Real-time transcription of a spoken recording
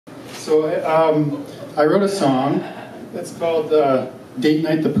So I wrote a song. It's called Date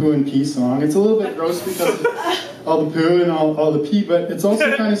Night, the Poo and Pee song. It's a little bit gross because of all the poo and all the pee, but it's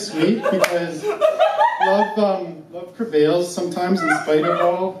also kind of sweet because love prevails sometimes in spite of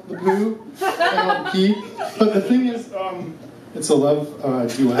all the poo and all the pee. But the thing is, it's a love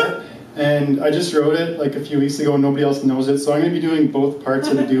duet. And I just wrote it like a few weeks ago and nobody else knows it, so I'm going to be doing both parts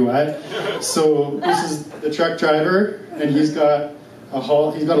of the duet. So this is the truck driver, and he's got a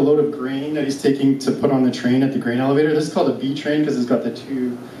load of grain that he's taking to put on the train at the grain elevator. This is called a B train because it's got the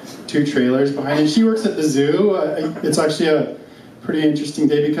two trailers behind it. She works at the zoo. It's actually a pretty interesting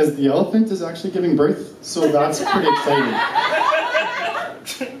day because the elephant is actually giving birth, so that's pretty exciting.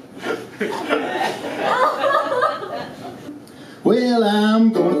 Well,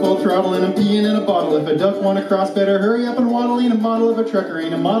 I'm going full throttle and I'm peeing in a bottle. If a duck wanna cross, better hurry up and waddle. Ain't a model of a trucker,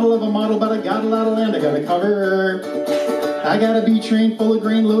 ain't a model of a model, but I got a lot of land I gotta cover. I got a B train full of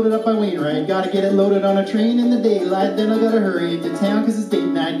grain loaded up by Wainwright. Gotta get it loaded on a train in the daylight. Then I gotta hurry into town cause it's date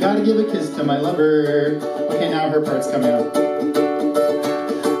night. Gotta give a kiss to my lover. Okay, now her part's coming up.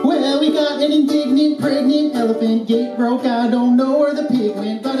 Well, we got an indignant, pregnant elephant. Gate broke, I don't know where the pig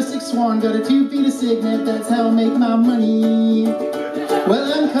went. Got a 6 swan, got a 2 feet of signet. That's how I make my money.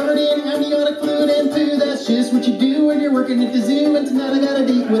 Well, I'm covered in amniotic fluid and poo. That's just what you do when you're working at the zoo. And tonight I got a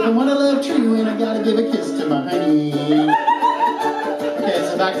date with the one I love true. And I gotta give a kiss to my honey. Okay,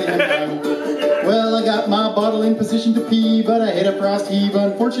 so back to him. Well, I got my bottle in position to pee, but I hit a frost heave.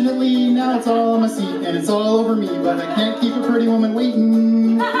 Unfortunately, now it's all on my seat and it's all over me. But I can't keep a pretty woman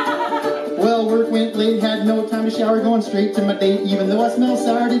waiting. Well, work went late, had no time to shower, going straight to my date. Even though I smell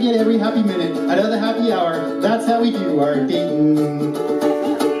sour to get every happy minute out of the happy hour. That's how we do our dating.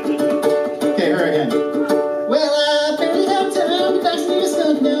 Okay, her again. Well, I barely have time, but back's need a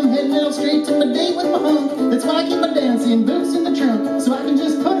skunk. Now I'm heading out straight to my date with my hunk. That's why I keep my dancing boots in the trunk, so I can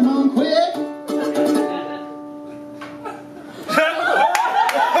just put them on quick.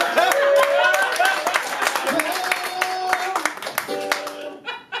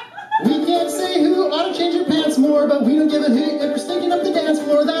 We can't say who ought to change your pants more, but we don't give a hoot if we're stinking up the dance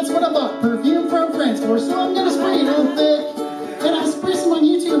floor. That's what I bought perfume from France for, so I'm gonna spray it on thick. And I'll spray some on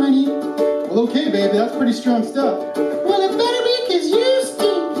you too, honey. Well, okay, baby, that's pretty strong stuff. Well, it better be, cause you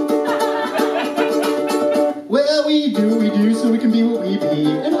stink. Well, we do what we do so we can be what we be.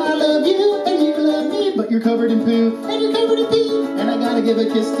 And I love you, and you love me, but you're covered in poo, and you're covered in pee. And I gotta give a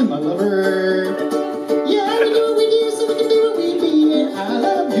kiss to my lover. Yeah, we do what we do so we can be what we be. And I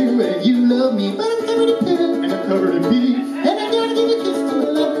love you, and you love me, but I'm covered in poo, and I'm covered in pee. And I gotta give a kiss to my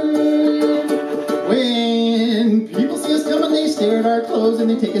lover. When people see us coming, they stare at our clothes, and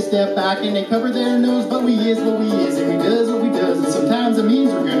they take a step back, and they cover their nose. But we is what we is, and we does what we does, and sometimes it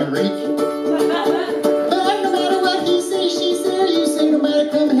means we're gonna reek. But no matter what he say, she say, or you say, no matter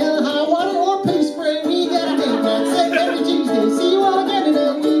come hell, high water, or poo spray, we got a date night set every Tuesday. See you all again in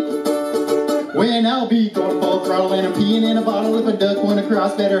a week. When I'll be going full throttle and I'm peeing in a bottle. If a duck wanna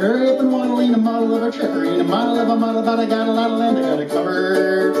cross, better hurry up and waddle. Ain't a model of a trucker, ain't a model of a model, but I got a lot of land I gotta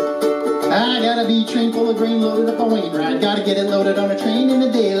cover. I got a B train full of grain loaded up on Wainwright. Gotta get it loaded on a train in the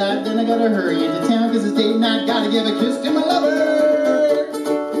daylight. Then I gotta hurry into town cause it's date night. Gotta give a kiss to my lover.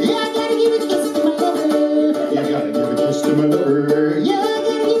 Yeah, I gotta give a kiss to my lover. Yeah, I gotta give a kiss to my lover. Yeah, I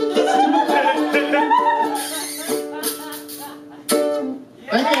gotta give a kiss to my lover.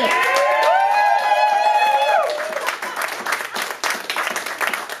 Thank you.